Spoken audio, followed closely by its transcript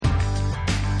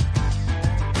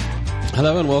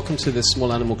Hello and welcome to this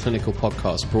Small Animal Clinical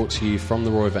podcast brought to you from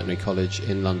the Royal Veterinary College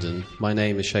in London. My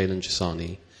name is Shailen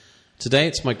Jasani. Today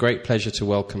it's my great pleasure to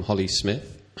welcome Holly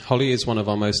Smith. Holly is one of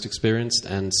our most experienced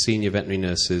and senior veterinary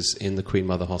nurses in the Queen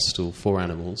Mother Hospital for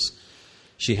Animals.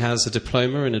 She has a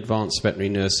diploma in advanced veterinary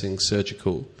nursing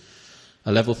surgical,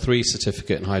 a level 3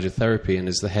 certificate in hydrotherapy, and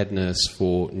is the head nurse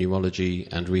for neurology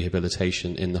and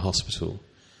rehabilitation in the hospital.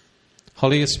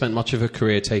 Holly has spent much of her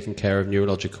career taking care of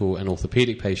neurological and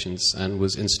orthopaedic patients and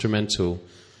was instrumental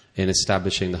in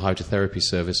establishing the hydrotherapy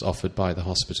service offered by the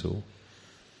hospital.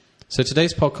 So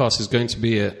today's podcast is going to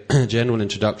be a general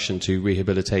introduction to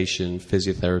rehabilitation,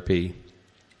 physiotherapy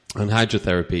and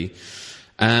hydrotherapy.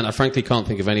 And I frankly can't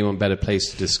think of anyone better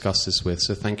placed to discuss this with.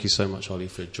 So thank you so much, Holly,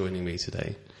 for joining me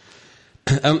today.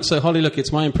 So Holly, look,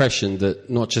 it's my impression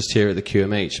that not just here at the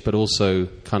QMH, but also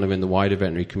kind of in the wider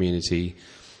veterinary community,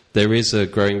 there is a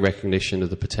growing recognition of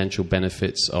the potential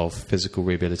benefits of physical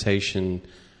rehabilitation,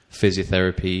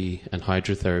 physiotherapy, and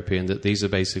hydrotherapy, and that these are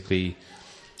basically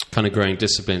kind of growing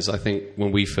disciplines. I think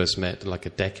when we first met, like a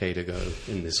decade ago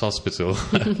in this hospital,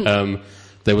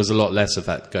 there was a lot less of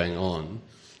that going on.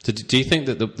 So do you think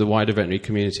that the wider veterinary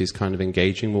community is kind of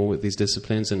engaging more with these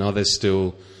disciplines, and are there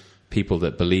still people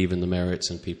that believe in the merits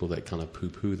and people that kind of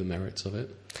poo-poo the merits of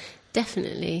it?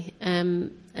 Definitely.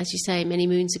 As you say, many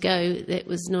moons ago, it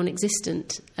was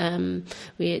non-existent. There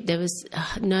was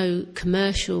no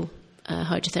commercial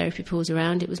hydrotherapy pools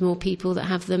around. It was more people that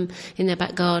have them in their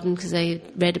back garden because they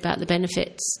read about the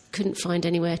benefits, couldn't find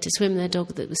anywhere to swim their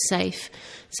dog that was safe,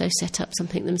 so set up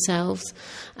something themselves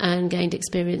and gained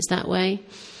experience that way.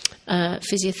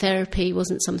 Physiotherapy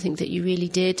wasn't something that you really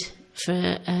did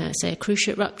for, say, a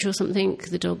cruciate rupture or something.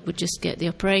 The dog would just get the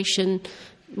operation.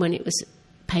 When it was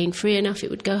pain-free enough, it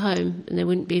would go home and there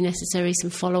wouldn't be necessarily some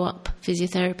follow-up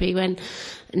physiotherapy, when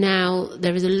now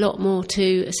there is a lot more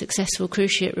to a successful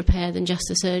cruciate repair than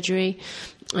just a surgery.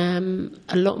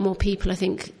 A lot more people, I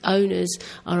think, owners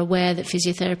are aware that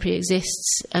physiotherapy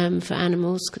exists for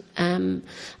animals, and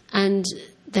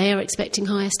they are expecting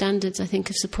higher standards, I think,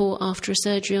 of support after a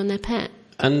surgery on their pet.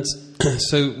 And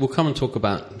so we'll come and talk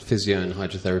about physio and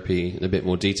hydrotherapy in a bit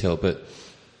more detail, but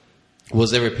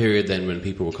was there a period then when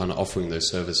people were kind of offering those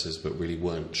services but really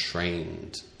weren't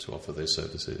trained to offer those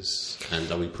services? And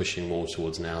are we pushing more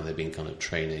towards now there being kind of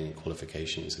training,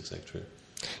 qualifications, etc.?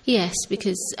 Yes,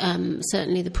 because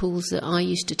certainly the pools that I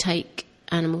used to take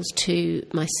animals to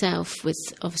myself with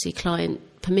obviously client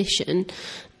permission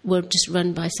were just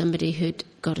run by somebody who'd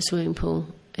got a swimming pool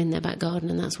in their back garden,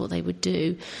 and that's what they would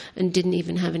do, and didn't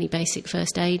even have any basic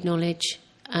first aid knowledge.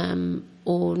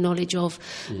 Or knowledge of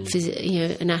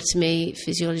anatomy,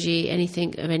 physiology,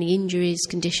 anything, or any injuries,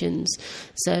 conditions.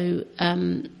 So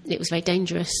it was very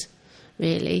dangerous,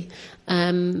 really,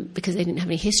 because they didn't have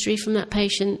any history from that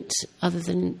patient other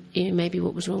than maybe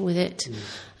what was wrong with it,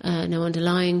 no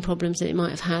underlying problems that it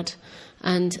might have had,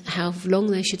 and how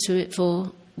long they should swim it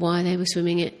for, why they were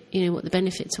swimming it, what the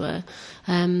benefits were.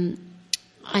 And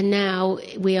now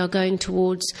we are going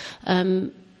towards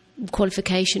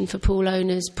qualification for pool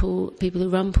owners, people who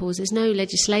run pools. There's no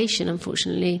legislation,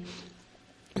 unfortunately,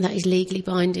 that is legally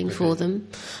binding for them,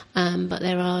 but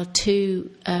there are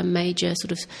two major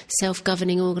sort of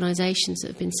self-governing organisations that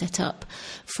have been set up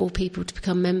for people to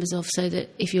become members of, so that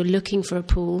if you're looking for a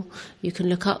pool, you can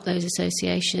look up those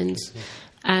associations.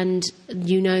 And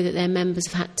that their members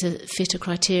have had to fit a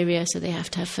criteria, so they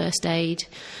have to have first aid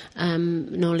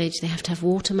knowledge, they have to have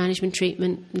water management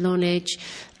treatment knowledge,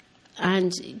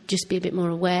 and just be a bit more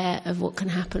aware of what can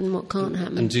happen, what can't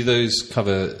happen. And do those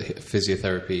cover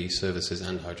physiotherapy services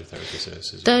and hydrotherapy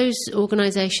services? Those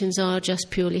organisations are just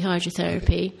purely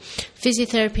hydrotherapy.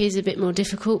 Physiotherapy is a bit more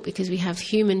difficult because we have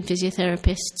human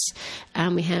physiotherapists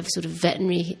and we have sort of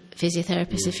veterinary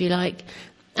physiotherapists, if you like,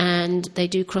 and they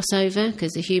do cross over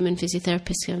because the human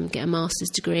physiotherapists can get a master's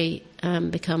degree,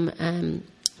 become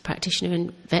practitioner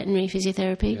in veterinary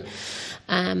physiotherapy,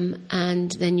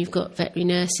 and then you've got veterinary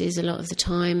nurses a lot of the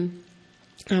time,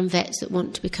 and vets that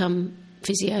want to become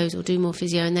physios or do more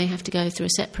physio, and they have to go through a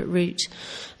separate route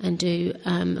and do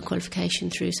a qualification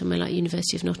through somewhere like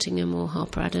University of Nottingham or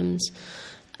Harper Adams,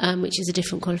 which is a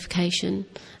different qualification.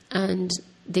 And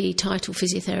the title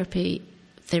physiotherapist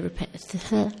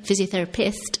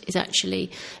is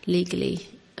actually legally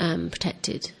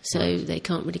protected, so they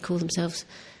can't really call themselves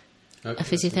a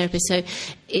physiotherapist. So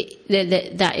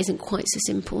that isn't quite so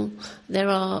simple. There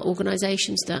are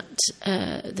organisations that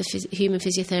human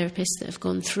physiotherapists that have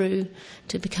gone through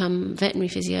to become veterinary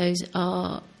physios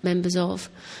are members of,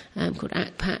 called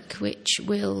ACPAC, which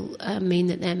will mean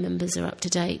that their members are up to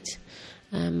date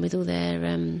with all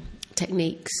their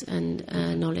techniques and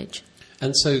knowledge.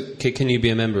 And so, can you be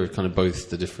a member of kind of both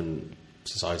the different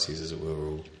societies, as it were?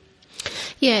 Or?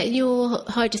 Yeah, your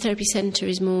hydrotherapy centre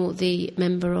is more the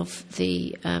member of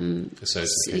the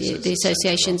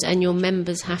associations, and your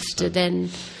members have to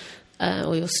then,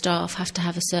 or your staff have to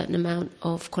have a certain amount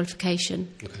of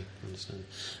qualification. Okay, I understand.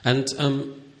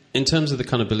 And in terms of the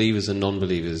kind of believers and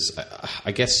non-believers,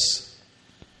 I guess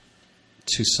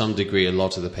to some degree, a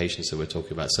lot of the patients that we're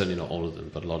talking about, certainly not all of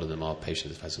them, but a lot of them are patients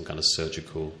that have had some kind of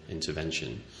surgical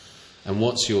intervention. And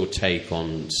what's your take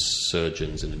on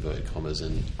surgeons, in inverted commas,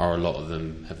 and are a lot of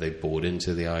them, have they bought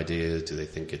into the idea? Do they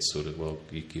think it's sort of, well,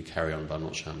 you carry on, but I'm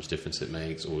not sure how much difference it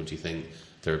makes? Or do you think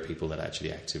there are people that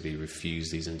actually actively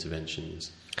refuse these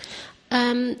interventions?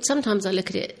 Sometimes I look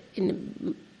at it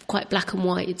in quite black and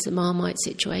white. It's a Marmite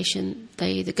situation.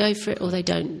 They either go for it or they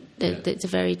don't. It's a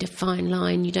very defined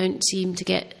line. You don't seem to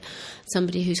get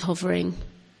somebody who's hovering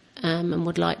and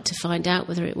would like to find out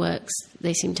whether it works.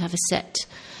 They seem to have a set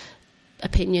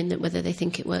opinion that whether they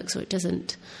think it works or it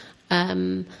doesn't.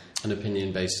 An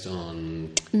opinion based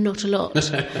on? Not a lot,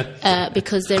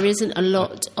 because there isn't a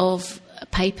lot of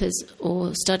papers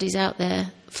or studies out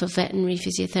there for veterinary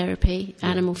physiotherapy,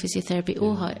 animal physiotherapy,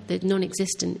 or they're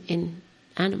non-existent in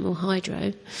animal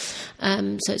hydro.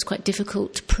 So it's quite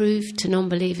difficult to prove to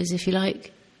non-believers, if you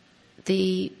like,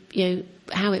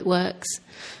 how it works.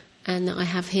 And I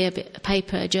have here a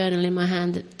paper, a journal in my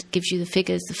hand that gives you the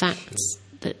figures, the facts,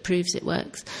 that proves it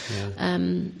works.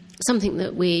 Something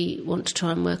that we want to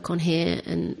try and work on here,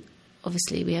 and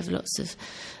obviously we have lots of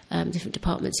different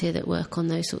departments here that work on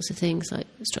those sorts of things, like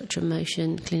structure and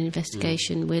motion, clinical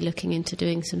investigation. We're looking into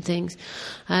doing some things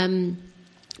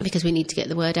because we need to get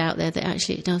the word out there that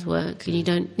actually it does work, and you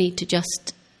don't need to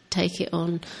just take it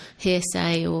on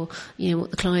hearsay or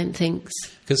what the client thinks.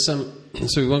 Because so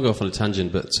we won't go off on a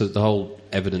tangent, but so the whole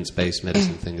evidence-based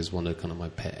medicine thing is one of kind of my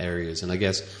pet areas, and I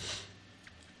guess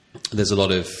there's a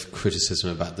lot of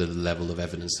criticism about the level of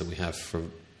evidence that we have for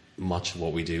much of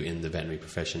what we do in the veterinary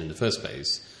profession in the first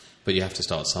place. But you have to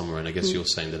start somewhere, and I guess you're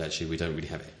saying that actually we don't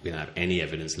have any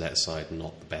evidence, let aside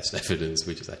not the best evidence.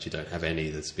 We just actually don't have any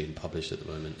that's being published at the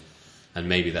moment. And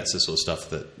maybe that's the sort of stuff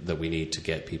that we need to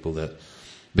get people that...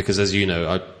 Because as you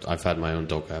know, I've had my own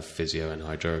dog have physio and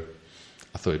hydro.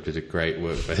 I thought it did a great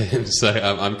work for him. So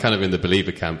I'm kind of in the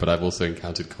believer camp, but I've also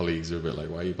encountered colleagues who are a bit like,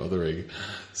 why are you bothering?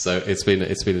 So it's been an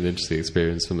interesting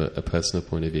experience from a personal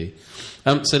point of view.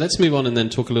 So let's move on and then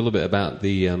talk a little bit about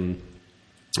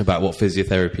about what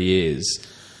physiotherapy is.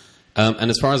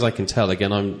 And as far as I can tell,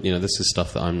 again, this is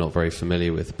stuff that I'm not very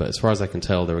familiar with, but as far as I can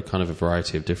tell, there are kind of a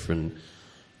variety of different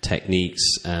techniques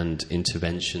and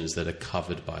interventions that are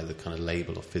covered by the kind of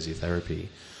label of physiotherapy.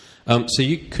 So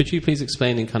could you please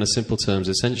explain in kind of simple terms,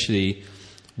 essentially,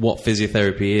 what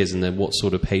physiotherapy is and then what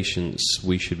sort of patients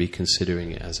we should be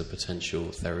considering it as a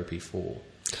potential therapy for?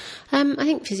 I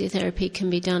think physiotherapy can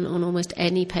be done on almost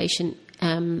any patient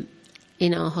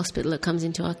in our hospital that comes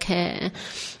into our care,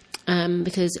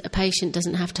 because a patient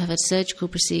doesn't have to have a surgical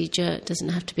procedure, doesn't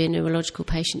have to be a neurological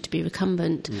patient to be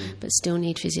recumbent, but still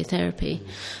need physiotherapy.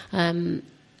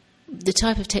 The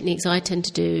type of techniques I tend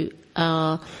to do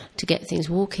are to get things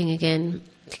walking again,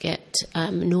 to get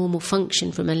normal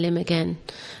function from a limb again,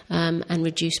 and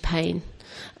reduce pain.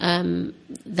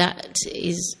 That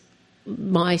is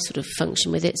my sort of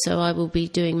function with it. So I will be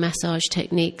doing massage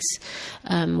techniques,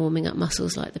 warming up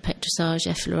muscles like the pectorassage,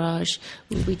 effleurage.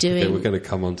 We'll be doing... Okay, we're going to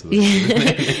come on to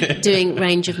this. Doing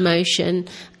range of motion,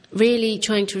 really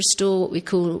trying to restore what we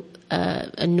call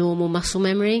a normal muscle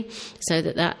memory, so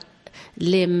that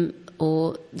limb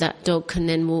or that dog can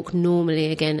then walk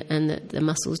normally again, and that the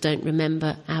muscles don't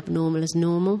remember abnormal as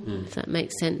normal, if that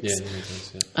makes sense. Yeah, it makes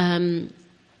sense, yeah.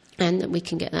 And that we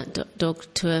can get that dog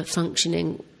to a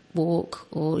functioning walk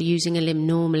or using a limb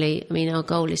normally. I mean, our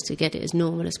goal is to get it as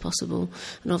normal as possible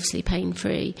and obviously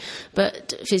pain-free.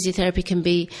 But physiotherapy can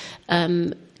be...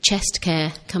 chest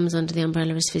care comes under the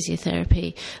umbrella as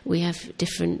physiotherapy. We have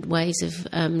different ways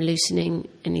of loosening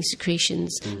any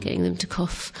secretions, getting them to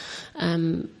cough,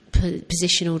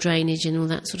 positional drainage and all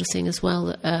that sort of thing as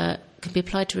well. Can be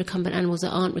applied to recumbent animals that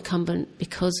aren't recumbent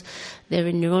because they're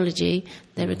in neurology.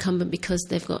 They're recumbent because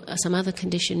they've got some other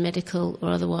condition, medical or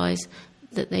otherwise,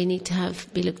 that they need to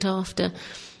be looked after.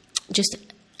 Just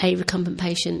a recumbent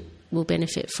patient will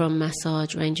benefit from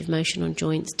massage, range of motion on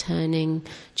joints, turning,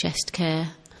 chest care.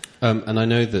 And I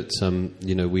know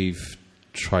that we've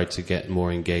tried to get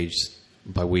more engaged.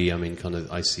 By we, I mean kind of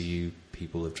ICU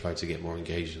people have tried to get more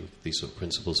engaged with these sort of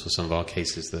principles for some of our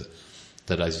cases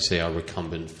that, as you say, are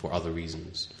recumbent for other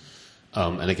reasons.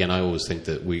 And again, I always think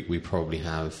that we probably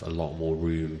have a lot more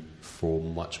room for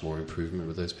much more improvement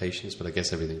with those patients, but I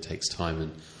guess everything takes time.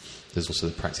 And there's also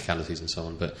the practicalities and so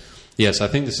on. But yes, I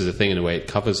think this is a thing in a way. It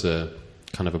covers a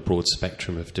kind of a broad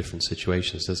spectrum of different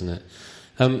situations, doesn't it?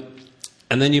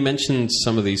 And then you mentioned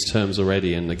some of these terms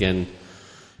already, and again,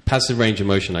 passive range of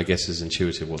motion, I guess, is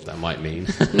intuitive what that might mean.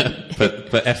 but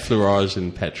effleurage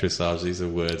and petrissage, these are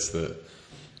words that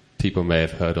people may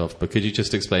have heard of. But could you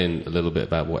just explain a little bit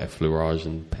about what effleurage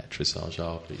and petrissage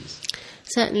are, please?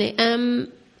 Certainly.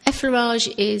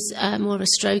 Effleurage is more of a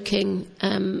stroking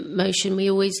motion. We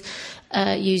always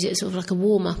use it sort of like a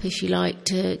warm-up, if you like,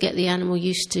 to get the animal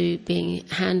used to being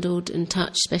handled and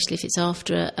touched, especially if it's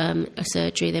after a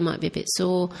surgery. They might be a bit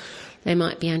sore. They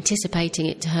might be anticipating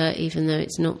it to hurt, even though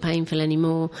it's not painful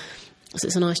anymore. So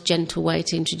it's a nice, gentle way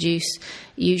to introduce.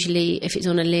 Usually, if it's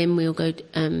on a limb, we'll go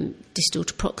distal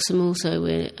to proximal, so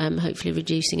we're hopefully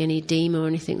reducing any edema or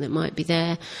anything that might be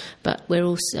there. But we're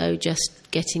also just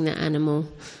getting the animal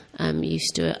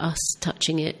used to us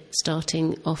touching it,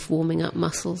 starting off warming up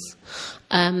muscles.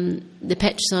 The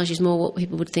petrissage is more what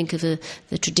people would think of the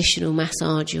traditional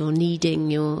massage. You're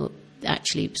kneading, you're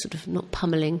actually sort of not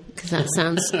pummeling, because that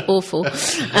sounds awful,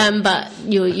 but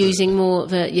you're using more of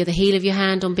the heel of your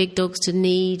hand on big dogs to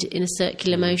knead in a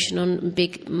circular motion on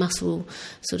big muscle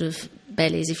sort of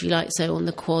bellies, if you like, so on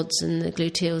the quads and the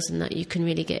gluteals and that. You can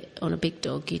really get on a big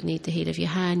dog, you'd need the heel of your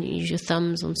hand. You use your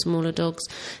thumbs on smaller dogs.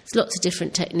 There's lots of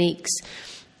different techniques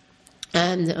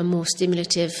that are more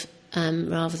stimulative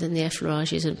rather than the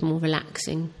effleurage is a more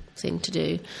relaxing thing to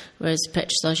do, whereas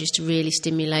petrissage is to really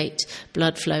stimulate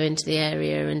blood flow into the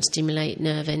area and stimulate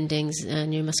nerve endings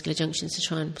and neuromuscular junctions to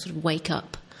try and sort of wake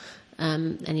up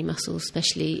any muscles,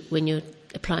 especially when you're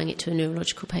applying it to a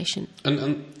neurological patient.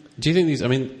 And do you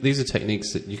think these are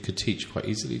techniques that you could teach quite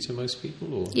easily to most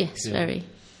people? Or? Yes, very.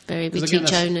 We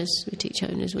teach owners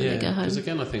when they go home. Because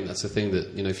again, I think that's the thing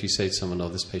that, if you say to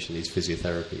someone, this patient needs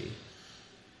physiotherapy,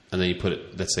 and then you put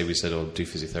it, let's say we said, do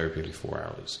physiotherapy every 4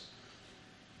 hours.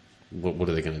 What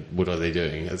are they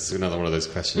doing? It's another one of those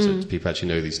questions. Do people actually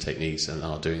know these techniques and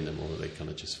are doing them, or are they kind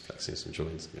of just flexing some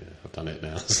joints? Yeah, I've done it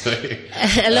now. So,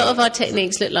 a lot of our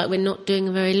techniques look like we're not doing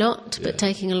a very lot, but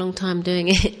taking a long time doing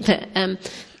it.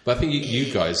 But I think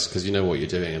you guys, because you know what you're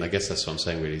doing, and I guess that's what I'm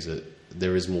saying really, is that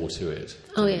there is more to it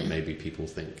than maybe people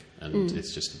think. And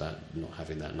it's just about not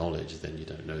having that knowledge, then you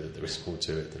don't know that there is more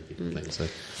to it than people think. So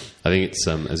I think it's,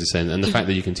 as you're saying, and the fact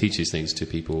that you can teach these things to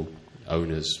people,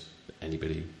 owners,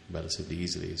 anybody relatively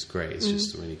easily is great. It's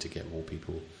just that we need to get more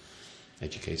people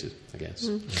educated, I guess.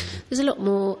 There's a lot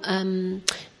more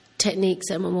techniques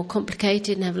that are more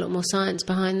complicated and have a lot more science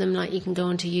behind them, like you can go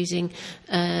on to using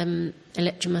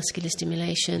electromuscular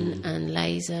stimulation and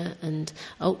laser and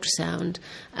ultrasound,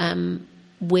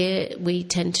 where we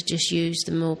tend to just use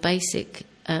the more basic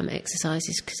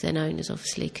exercises, because then owners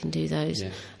obviously can do those,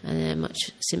 and they're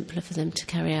much simpler for them to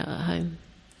carry out at home.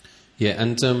 Yeah,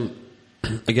 and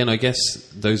again, I guess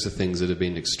those are things that have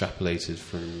been extrapolated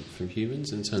from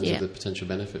humans in terms of the potential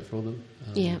benefit for them.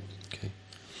 Okay.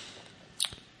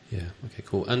 Yeah. Okay.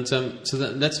 Cool. And so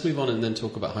let's move on and then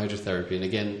talk about hydrotherapy. And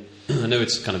again, I know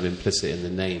it's kind of implicit in the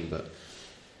name, but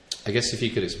I guess if you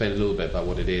could explain a little bit about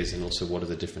what it is and also what are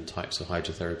the different types of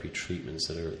hydrotherapy treatments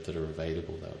that are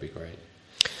available, that would be great.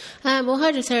 Well,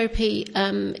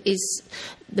 hydrotherapy is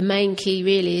the main key.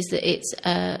 Really, is that it's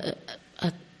a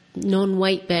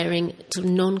non-weight-bearing, sort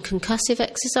of non-concussive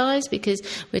exercise, because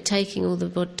we're taking all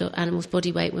the animal's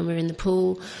body weight when we're in the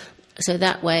pool, so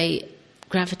that way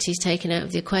gravity is taken out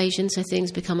of the equation, so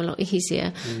things become a lot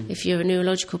easier. If you're a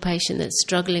neurological patient that's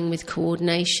struggling with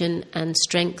coordination and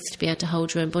strength to be able to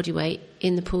hold your own body weight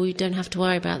in the pool, you don't have to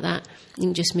worry about that. You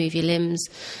can just move your limbs,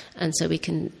 and so we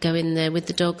can go in there with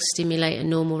the dog, stimulate a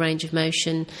normal range of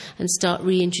motion and start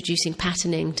reintroducing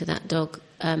patterning to that dog,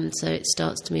 so it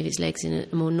starts to move its legs in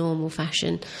a more normal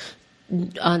fashion,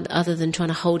 other than trying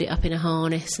to hold it up in a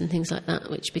harness and things like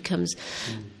that, which becomes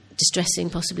distressing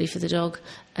possibly for the dog,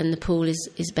 and the pool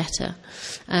is better.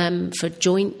 For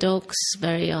joint dogs,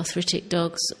 very arthritic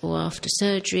dogs, or after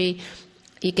surgery,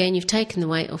 again, you've taken the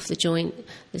weight off the joint.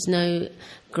 There's no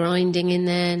grinding in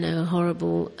there, no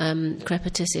horrible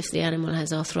crepitus if the animal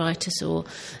has arthritis or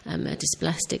a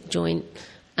dysplastic joint,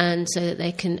 and so that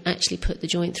they can actually put the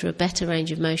joint through a better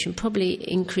range of motion, probably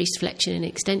increased flexion and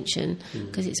extension,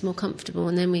 because it's more comfortable,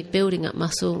 and then we're building up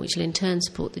muscle, which will in turn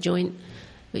support the joint,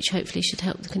 which hopefully should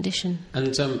help the condition.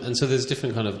 And so there's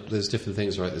different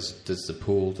things, right? There's the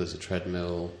pool, there's a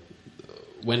treadmill.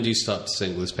 When do you start to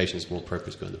think, well, this patient is more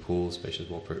appropriate to go in the pool, this patient is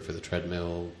more appropriate for the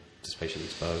treadmill, this patient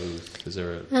needs both? Is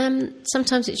there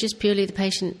sometimes it's just purely the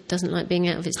patient doesn't like being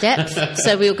out of its depth,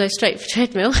 so we'll go straight for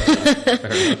treadmill.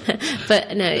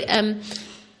 But no,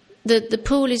 The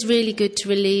pool is really good to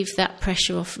relieve that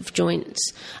pressure off of joints.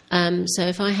 So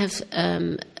if I have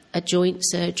a joint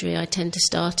surgery, I tend to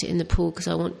start it in the pool because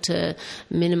I want to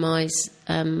minimise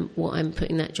what I'm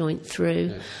putting that joint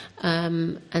through.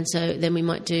 Yeah. And so then we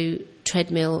might do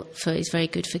treadmill is very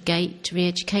good for gait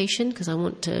re-education, because I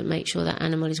want to make sure that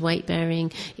animal is weight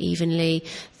bearing evenly,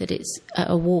 that it's at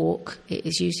a walk, it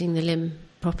is using the limb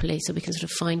properly, so we can sort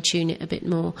of fine tune it a bit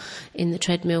more in the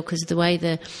treadmill. Because the way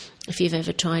if you've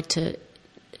ever tried to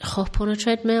hop on a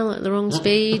treadmill at the wrong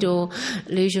speed or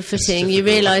lose your footing, you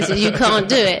realise that you can't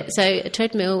do it. So a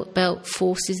treadmill belt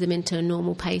forces them into a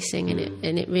normal pacing,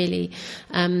 and it really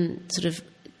sort of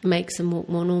makes them walk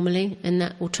more normally, and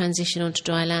that will transition onto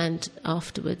dry land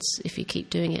afterwards if you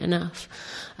keep doing it enough.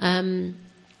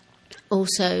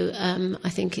 Also, I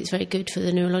think it's very good for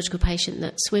the neurological patient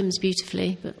that swims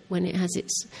beautifully, but when it has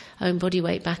its own body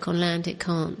weight back on land, it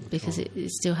can't, because it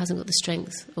still hasn't got the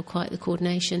strength or quite the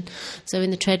coordination. So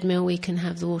in the treadmill, we can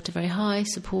have the water very high,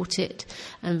 support it,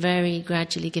 and very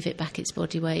gradually give it back its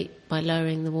body weight by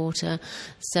lowering the water.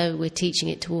 So we're teaching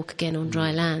it to walk again on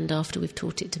dry land after we've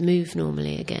taught it to move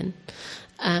normally again.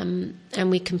 And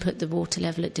we can put the water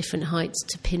level at different heights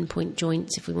to pinpoint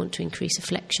joints. If we want to increase a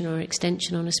flexion or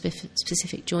extension on a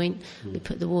specific joint, we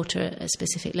put the water at a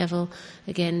specific level.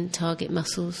 Again, target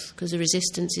muscles, because the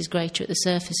resistance is greater at the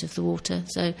surface of the water.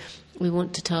 So we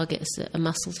want to target a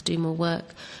muscle to do more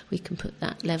work. We can put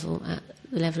that level at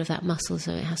the level of that muscle,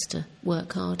 so it has to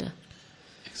work harder.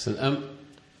 Excellent.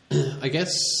 I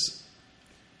guess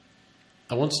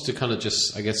I wanted to kind of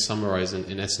just, summarise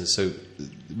in essence. So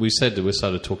we said that we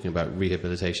started talking about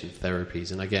rehabilitation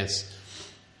therapies, and I guess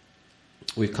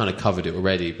we've kind of covered it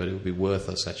already, but it would be worth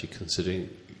us actually considering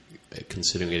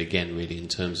it again, really, in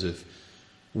terms of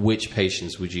which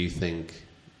patients would you think,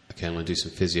 okay, I'm going to do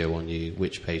some physio on you,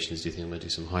 which patients do you think I'm going to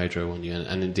do some hydro on you,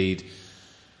 and indeed,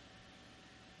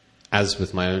 as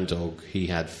with my own dog, he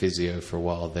had physio for a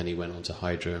while, then he went on to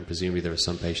hydro, and presumably there are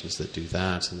some patients that do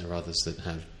that, and there are others that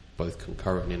have both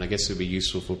concurrently. And I guess it would be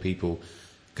useful for people,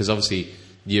 because obviously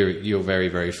you're very,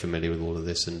 very familiar with all of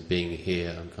this, and being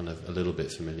here, I'm kind of a little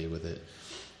bit familiar with it.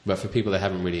 But for people that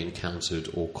haven't really encountered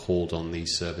or called on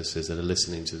these services, that are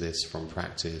listening to this from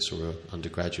practice or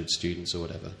undergraduate students or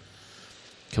whatever,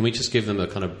 can we just give them a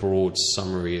kind of broad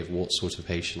summary of what sort of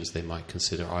patients they might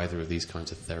consider either of these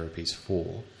kinds of therapies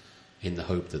for, in the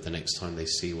hope that the next time they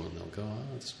see one, they'll go,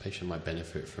 this patient might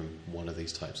benefit from one of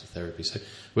these types of therapies. So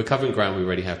we're covering ground we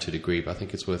already have to a degree, but I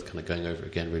think it's worth kind of going over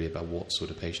again, really, about what sort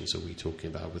of patients are we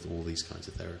talking about with all these kinds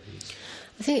of therapies.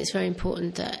 I think it's very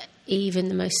important that even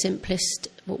the most simplest,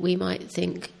 what we might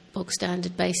think bog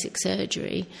standard basic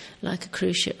surgery, like a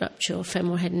cruciate rupture or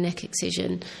femoral head and neck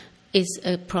excision, is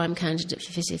a prime candidate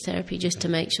for physiotherapy, just to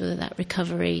make sure that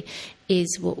recovery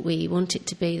is what we want it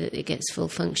to be, that it gets full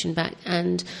function back,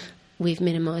 and we've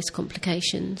minimised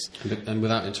complications. And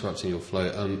without interrupting your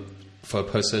flow, for a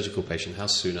post-surgical patient, how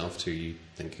soon after are you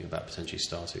thinking about potentially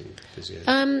starting physio?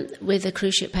 With a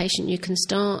cruciate patient, you can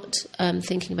start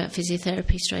thinking about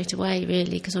physiotherapy straight away,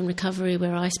 really, because on recovery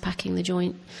we're ice packing the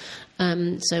joint.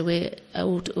 So we're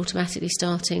automatically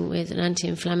starting with an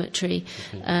anti-inflammatory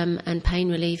and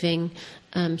pain-relieving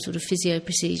sort of physio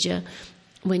procedure.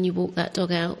 When you walk that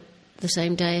dog out the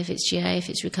same day, if it's GA, if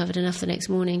it's recovered enough the next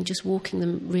morning, just walking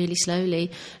them really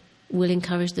slowly will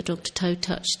encourage the dog to toe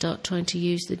touch, start trying to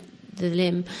use the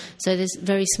limb. So there's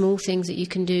very small things that you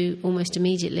can do almost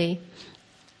immediately.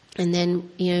 And then,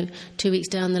 2 weeks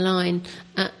down the line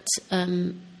at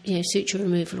suture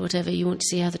removal or whatever, you want to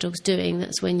see how the dog's doing.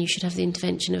 That's when you should have the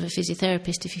intervention of a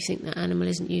physiotherapist if you think that animal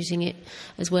isn't using it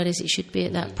as well as it should be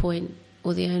at that point,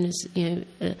 or the owner's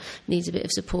needs a bit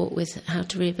of support with how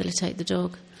to rehabilitate the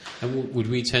dog. And would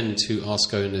we tend to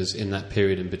ask owners in that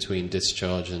period in between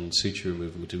discharge and suture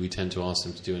removal, do we tend to ask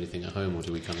them to do anything at home, or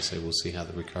do we kind of say we'll see how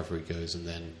the recovery goes and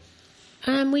then...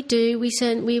 We do.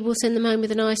 We will send them home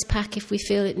with an ice pack if we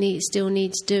feel it still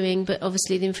needs doing, but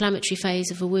obviously the inflammatory phase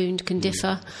of a wound can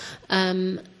differ,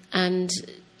 and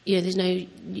there's no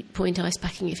point ice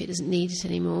packing if it doesn't need it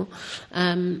anymore.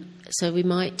 So we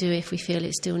might do if we feel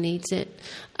it still needs it.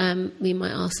 We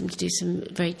might ask them to do some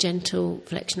very gentle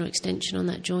flexion or extension on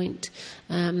that joint,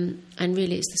 and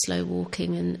really it's the slow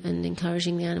walking and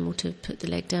encouraging the animal to put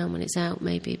the leg down when it's out,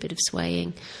 maybe a bit of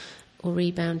swaying or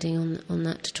rebounding on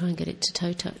that to try and get it to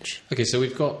toe touch. Okay, so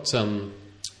we've got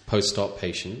post-op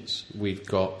patients. We've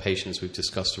got patients, we've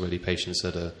discussed already, patients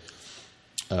that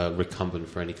are recumbent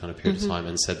for any kind of period of time,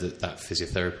 and said that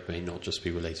physiotherapy may not just be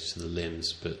related to the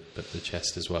limbs, but the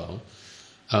chest as well.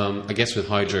 I guess with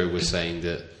hydro, we're saying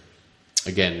that,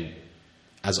 again,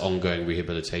 as ongoing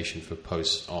rehabilitation for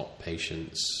post-op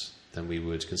patients, we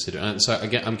would consider. And so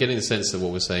again, I'm getting the sense that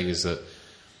what we're saying is that,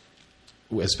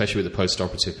 especially with the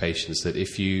post-operative patients, that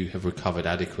if you have recovered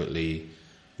adequately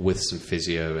with some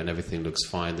physio and everything looks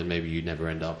fine, then maybe you never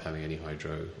end up having any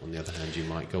hydro. On the other hand, you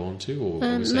might go on to, or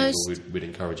we're saying we'd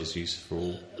encourage its use for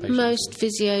all patients? Most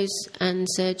physios and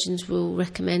surgeons will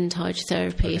recommend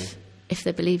hydrotherapy if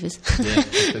they're believers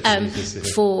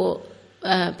for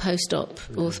post-op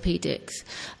orthopaedics.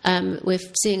 We're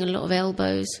seeing a lot of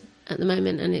elbows at the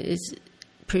moment, and it is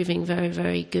proving very,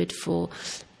 very good for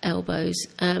elbows,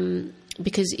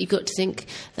 because you've got to think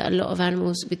that a lot of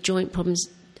animals with joint problems,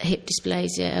 hip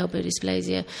dysplasia, elbow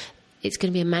dysplasia, it's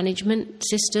going to be a management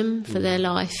system for their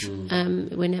life.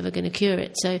 We're never going to cure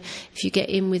it. So if you get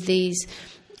in with these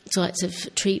types of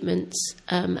treatments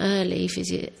early,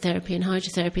 physiotherapy and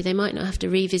hydrotherapy, they might not have to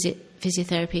revisit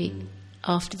physiotherapy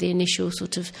after the initial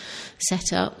sort of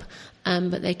setup,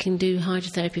 but they can do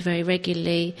hydrotherapy very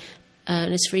regularly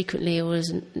and as frequently or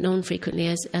as non-frequently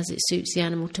as it suits the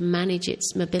animal, to manage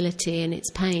its mobility and its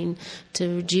pain,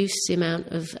 to reduce the amount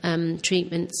of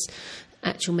treatments,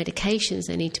 actual medications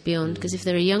they need to be on. Because if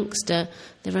they're a youngster,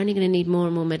 they're only going to need more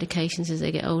and more medications as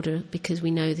they get older, because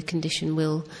we know the condition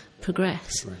will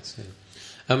progress. Right,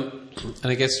 yeah.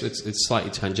 And I guess it's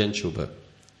slightly tangential, but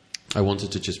I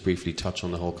wanted to just briefly touch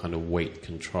on the whole kind of weight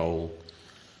control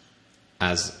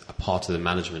as a part of the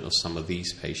management of some of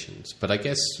these patients. But I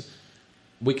guess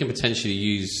we can potentially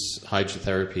use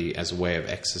hydrotherapy as a way of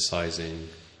exercising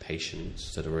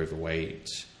patients that are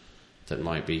overweight, that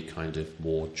might be kind of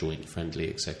more joint friendly,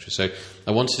 etc. So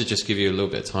I wanted to just give you a little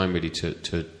bit of time really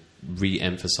to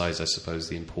re-emphasize, I suppose,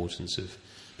 the importance of,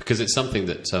 because it's something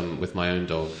that with my own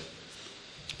dog,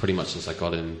 pretty much since I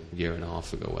got him a year and a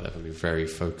half ago, whatever, I'm very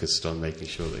focused on making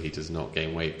sure that he does not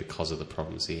gain weight because of the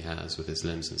problems he has with his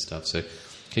limbs and stuff. So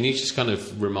can you just kind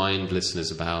of remind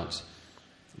listeners about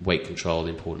weight control, the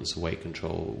importance of weight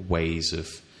control, ways of...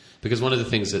 Because one of the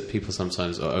things that people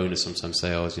sometimes, or owners sometimes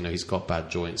say, he's got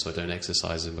bad joints, so I don't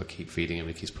exercise him, but keep feeding him,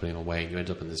 and he keeps putting on weight, and you end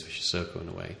up in this vicious circle in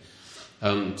a way.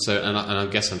 I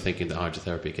guess I'm thinking that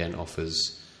hydrotherapy, again,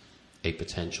 offers a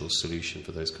potential solution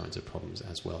for those kinds of problems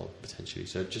as well, potentially.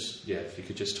 So if you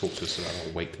could just talk to us about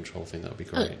the weight control thing, that would be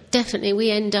great. Definitely.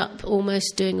 We end up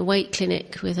almost doing a weight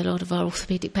clinic with a lot of our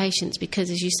orthopaedic patients,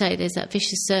 because, as you say, there's that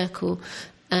vicious circle.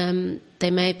 They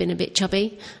may have been a bit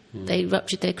chubby, they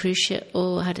ruptured their cruciate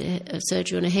or had a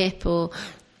surgery on a hip or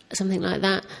something like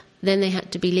that. Then they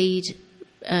had to be lead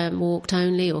walked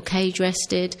only or cage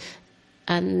rested,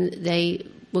 and they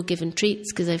were given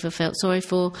treats because they felt sorry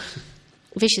for.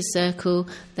 Vicious circle,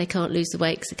 they can't lose the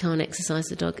weight because they can't exercise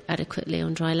the dog adequately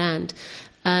on dry land.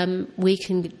 We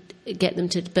can get them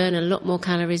to burn a lot more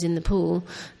calories in the pool,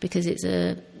 because it's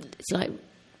like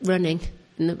running.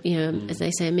 As they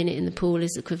say, a minute in the pool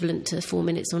is equivalent to 4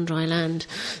 minutes on dry land.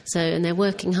 So, and they're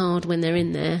working hard when they're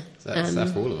in there.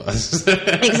 That's for all of us.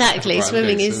 Exactly.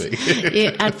 Swimming is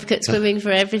advocate swimming for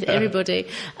everybody.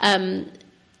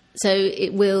 So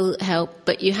it will help,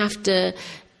 but you have to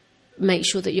make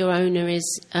sure that your owner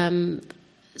is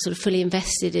sort of fully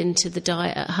invested into the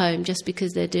diet at home. Just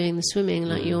because they're doing the swimming,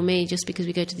 like you or me, just because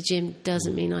we go to the gym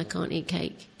doesn't mean I can't eat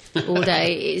cake all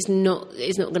day. It's not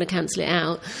going to cancel it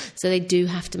out. So they do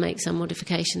have to make some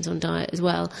modifications on diet as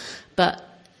well. But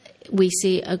we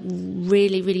see a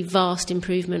really, really vast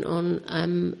improvement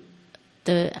on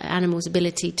the animal's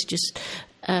ability to just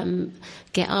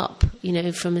get up,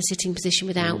 from a sitting position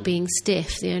without being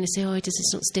stiff. The owner say,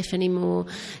 it's not stiff anymore.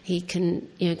 He can,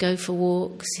 go for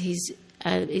walks.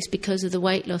 It's because of the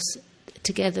weight loss,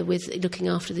 together with looking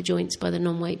after the joints by the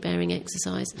non-weight bearing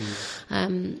exercise.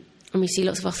 And we see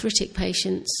lots of arthritic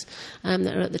patients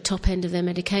that are at the top end of their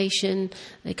medication.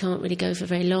 They can't really go for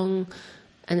very long,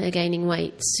 and they're gaining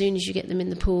weight. As soon as you get them in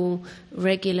the pool,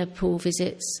 regular pool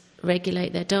visits,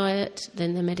 regulate their diet,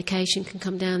 then their medication can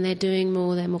come down. They're doing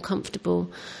more, they're more comfortable.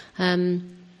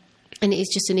 And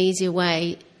it's just an easier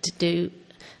way to do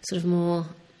sort of more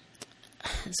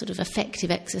sort of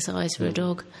effective exercise for a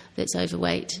dog that's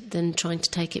overweight than trying to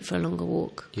take it for a longer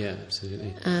walk. Yeah,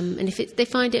 absolutely. And if they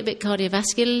find it a bit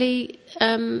cardiovascularly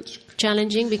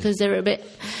challenging because they're a bit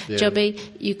chubby,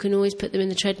 you can always put them in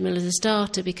the treadmill as a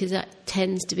starter, because that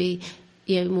tends to be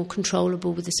more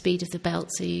controllable with the speed of the belt,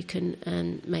 so you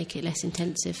can make it less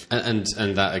intensive. And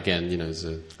that again, is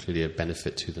clearly a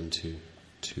benefit to them to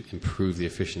improve the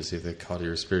efficiency of their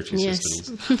cardiorespiratory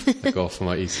systems. I go off on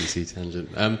my ECC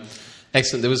tangent.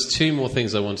 Excellent. There was two more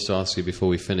things I wanted to ask you before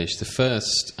we finish. The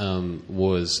first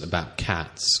was about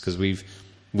cats, because we've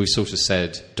sort of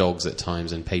said dogs at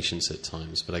times and patients at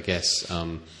times, but I guess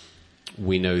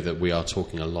we know that we are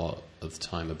talking a lot of the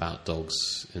time about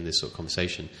dogs in this sort of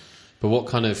conversation. But what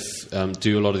kind of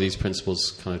do a lot of these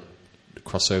principles kind of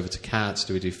cross over to cats?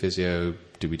 Do we do physio?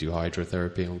 Do we do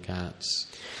hydrotherapy on cats?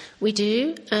 We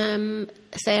do.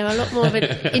 They're a lot more of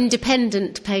an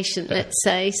independent patient, let's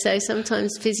say. So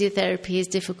sometimes physiotherapy is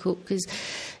difficult because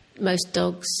most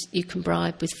dogs you can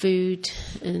bribe with food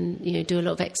and, you know, do a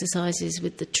lot of exercises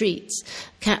with the treats.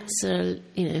 Cats are,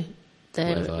 you know,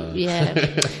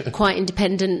 they're quite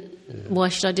independent. Yeah. Why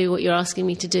should I do what you're asking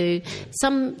me to do?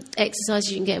 Some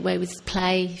exercises you can get away with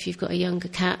play if you've got a younger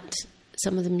cat.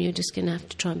 Some of them you're just going to have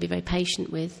to try and be very patient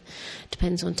with.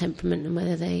 Depends on temperament and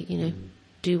whether they, you know,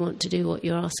 do want to do what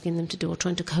you're asking them to do or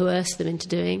trying to coerce them into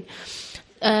doing.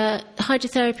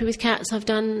 Hydrotherapy with cats I've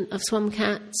done. I've swum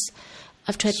cats.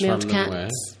 I've treadmilled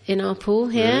cats in our pool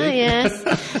here, really? Yes.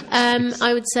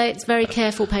 I would say it's very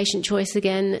careful patient choice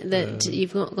again, that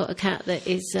you've not got a cat that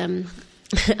is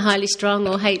highly strung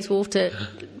or hates water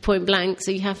point blank, so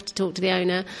you have to talk to the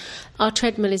owner. Our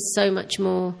treadmill is so much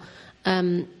more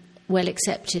well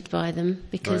accepted by them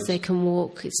because they can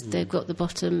walk. They've got the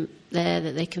bottom there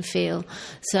that they can feel.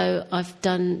 So I've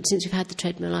done, since we've had the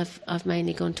treadmill, I've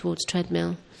mainly gone towards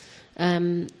treadmill.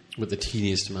 With the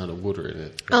teeniest amount of water in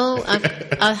it. Oh,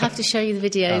 I'll have to show you the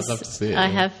videos. I'd love to see it. I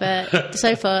have,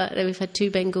 so far, we've had 2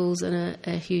 Bengals and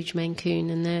a huge Maine Coon,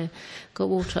 and they've got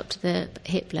water up to their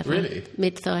hip level. Really?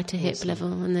 Mid-thigh to hip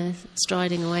level, and they're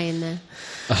striding away in there.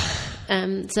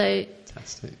 So,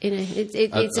 fantastic. You know,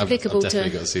 it's applicable to... I've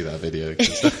definitely got to see that video.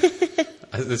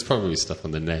 There's probably stuff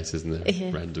on the net, isn't there?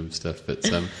 Yeah. Random stuff. But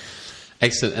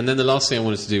excellent. And then the last thing I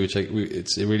wanted to do, which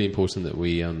it's really important that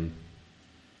we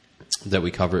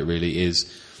cover it, really, is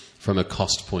from a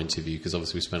cost point of view, because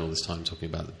obviously we spent all this time talking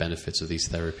about the benefits of these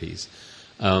therapies.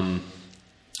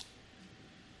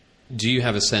 Do you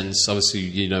have a sense, obviously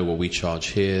you know what we charge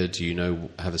here, do you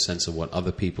have a sense of what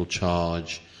other people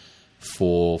charge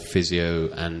for physio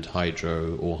and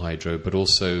hydro, but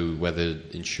also whether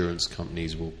insurance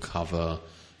companies will cover,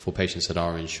 for patients that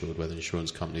are insured, whether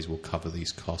insurance companies will cover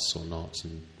these costs or not,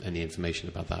 and any information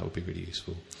about that would be really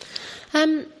useful.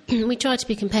 We try to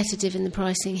be competitive in the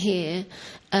pricing here.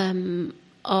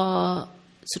 Our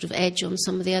sort of edge on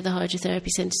some of the other hydrotherapy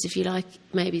centres, if you like,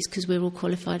 maybe it's because we're all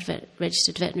qualified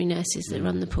registered veterinary nurses that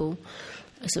run the pool.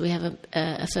 So we have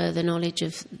a further knowledge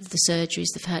of the surgeries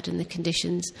they've had and the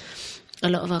conditions. A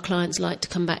lot of our clients like to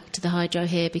come back to the hydro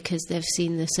here because they've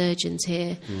seen the surgeons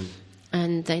here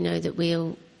and they know that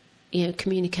we'll, you know,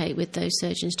 communicate with those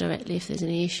surgeons directly if there's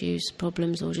any issues,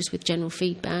 problems, or just with general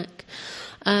feedback.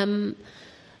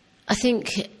 I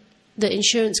think the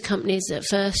insurance companies at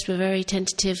first were very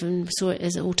tentative and saw it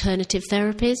as alternative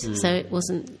therapies, so it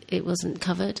wasn't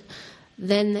covered.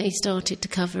 Then they started to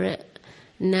cover it.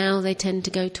 Now they tend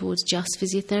to go towards just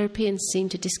physiotherapy and seem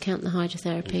to discount the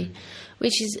hydrotherapy,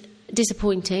 which is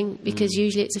disappointing because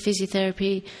usually it's a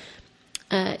physiotherapy.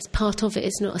 It's part of it.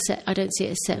 It's not I don't see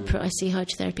it as separate. I see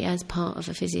hydrotherapy as part of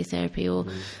a physiotherapy,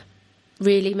 or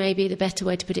really maybe the better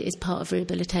way to put it is part of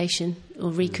rehabilitation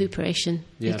or recuperation.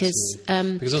 Yeah,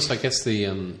 because also I guess the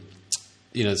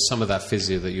you know, some of that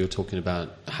physio that you're talking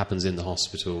about happens in the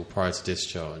hospital prior to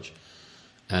discharge,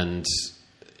 and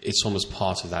it's almost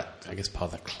part of that, I guess,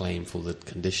 part of that claim for the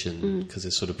condition because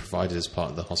it's sort of provided as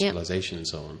part of the hospitalisation and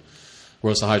so on.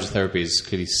 Whereas the hydrotherapy is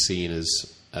clearly seen as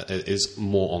is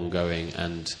more ongoing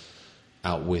and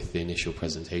out with the initial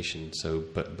presentation. So,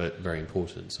 but very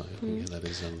important. So I think that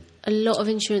is. A lot of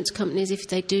insurance companies, if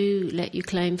they do let you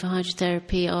claim for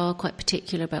hydrotherapy, are quite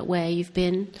particular about where you've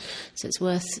been. So it's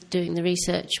worth doing the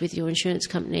research with your insurance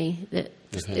company that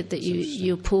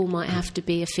your pool might have to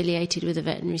be affiliated with a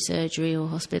veterinary surgery or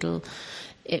hospital.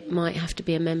 It might have to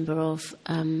be a member of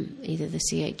either the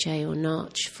CHA or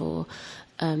NARCH for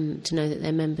to know that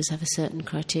their members have a certain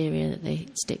criteria that they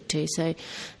stick to. So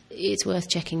it's worth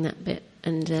checking that bit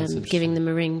and giving them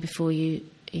a ring before you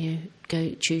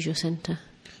go choose your centre.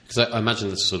 Because I imagine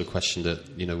that's the sort of question that,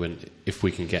 you know, if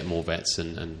we can get more vets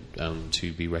and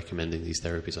to be recommending these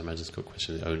therapies, I imagine it's a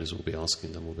question the owners will be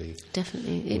asking them. Will be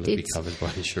covered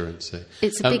by insurance? So.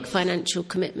 It's a big financial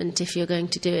commitment if you're going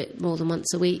to do it more than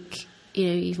once a week, you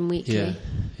know, even weekly.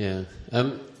 Yeah.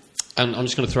 And I'm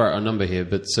just going to throw out a number here,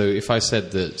 but so if I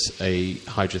said that a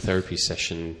hydrotherapy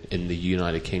session in the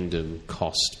United Kingdom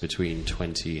cost between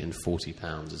 £20 and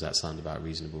 £40, does that sound about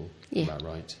reasonable? Yeah. About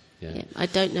right? Yeah. I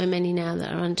don't know many now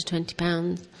that are under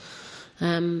 £20,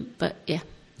 but yeah.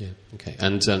 Yeah, okay.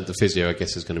 And the physio, I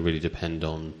guess, is going to really depend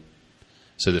on...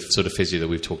 So the sort of physio that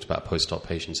we've talked about, post-op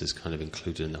patients, is kind of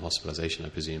included in the hospitalisation, I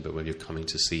presume, but when you're coming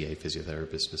to see a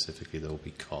physiotherapist specifically, there will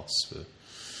be costs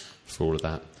for all of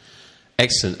that.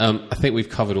 Excellent. I think we've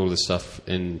covered all this stuff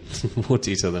in more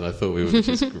detail than I thought we would, which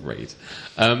is great.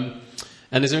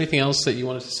 And is there anything else that you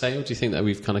wanted to say, or do you think that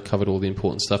we've kind of covered all the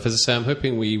important stuff? As I say, I'm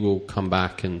hoping we will come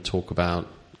back and talk about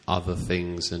other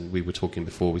things. And we were talking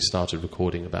before we started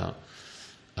recording about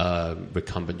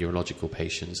recumbent neurological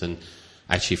patients. And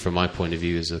actually, from my point of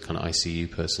view as a kind of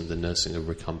ICU person, the nursing of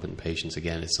recumbent patients,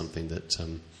 again, is something that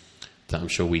I'm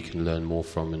sure we can learn more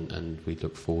from and we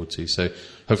look forward to. So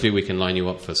hopefully we can line you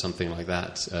up for something like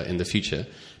that in the future.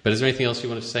 But is there anything else you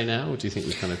wanted to say now, or do you think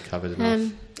we've kind of covered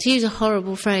enough? To use a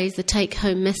horrible phrase, the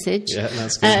take-home message. Yeah,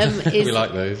 that's good. We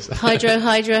like those. hydro,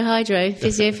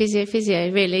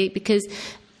 physio, really, because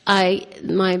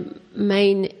my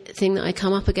main thing that I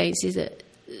come up against is that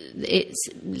it's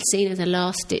seen as a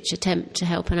last-ditch attempt to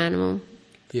help an animal.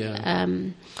 Yeah.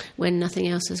 When nothing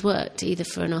else has worked, either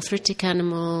for an arthritic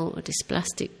animal, a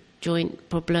dysplastic joint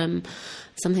problem,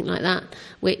 something like that,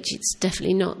 which it's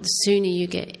definitely not. The sooner you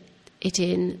get it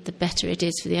in, the better it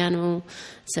is for the animal.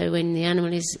 So when the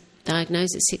animal is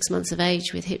diagnosed at 6 months of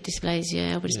age with hip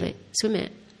dysplasia, elbow dysplasia, swim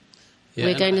it. Yeah,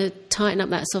 we're going to tighten up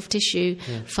that soft tissue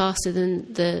faster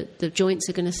than the joints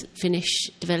are going to finish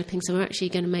developing, so we're actually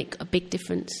going to make a big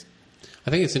difference.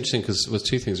 I think it's interesting because there's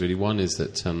two things really. One is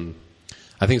that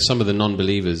I think some of the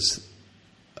non-believers,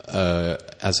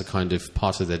 as a kind of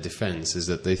part of their defense, is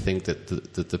that they think that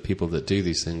the people that do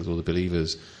these things, or the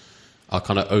believers, are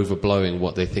kind of overblowing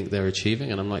what they think they're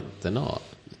achieving. And I'm like, they're not.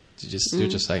 You're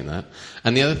just saying that.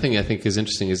 And the other thing I think is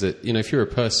interesting is that, if you're a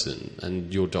person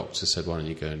and your doctor said, why don't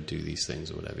you go and do these things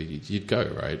or whatever, you'd go,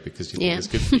 right? Because you think it's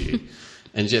good for you.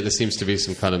 And yet there seems to be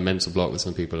some kind of mental block with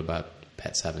some people about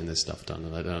pets having this stuff done.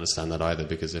 And I don't understand that either,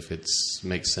 because if it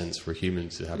makes sense for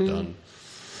humans to have done.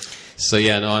 So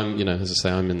I'm, as I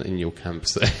say, I'm in your camp.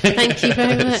 So. Thank you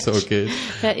very much. It's all good.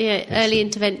 But early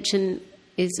intervention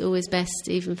is always best,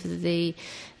 even for the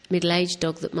middle-aged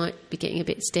dog that might be getting a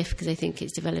bit stiff because they think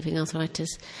it's developing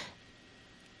arthritis.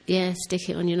 Yeah, stick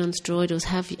it on your non-steroidals.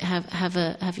 Have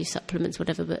your supplements,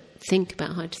 whatever. But think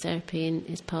about hydrotherapy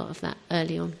as part of that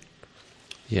early on.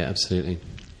 Yeah, absolutely.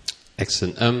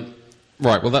 Excellent.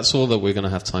 Right, well, that's all that we're going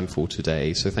to have time for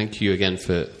today. So thank you again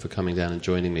for coming down and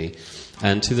joining me.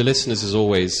 And to the listeners, as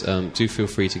always, do feel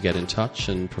free to get in touch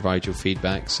and provide your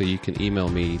feedback. So you can email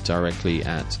me directly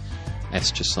at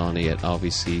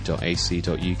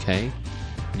sjasani@rvc.ac.uk.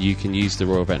 You can use the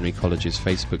Royal Veterinary College's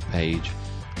Facebook page,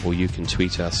 or you can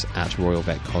tweet us at Royal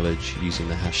Vet College using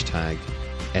the hashtag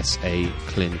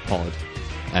 #SAClinPod.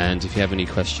 And if you have any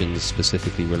questions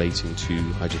specifically relating to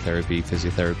hydrotherapy,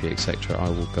 physiotherapy, etc., I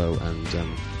will go and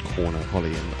corner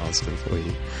Holly and ask them for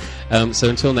you. So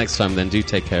until next time then, do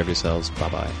take care of yourselves.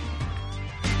 Bye-bye.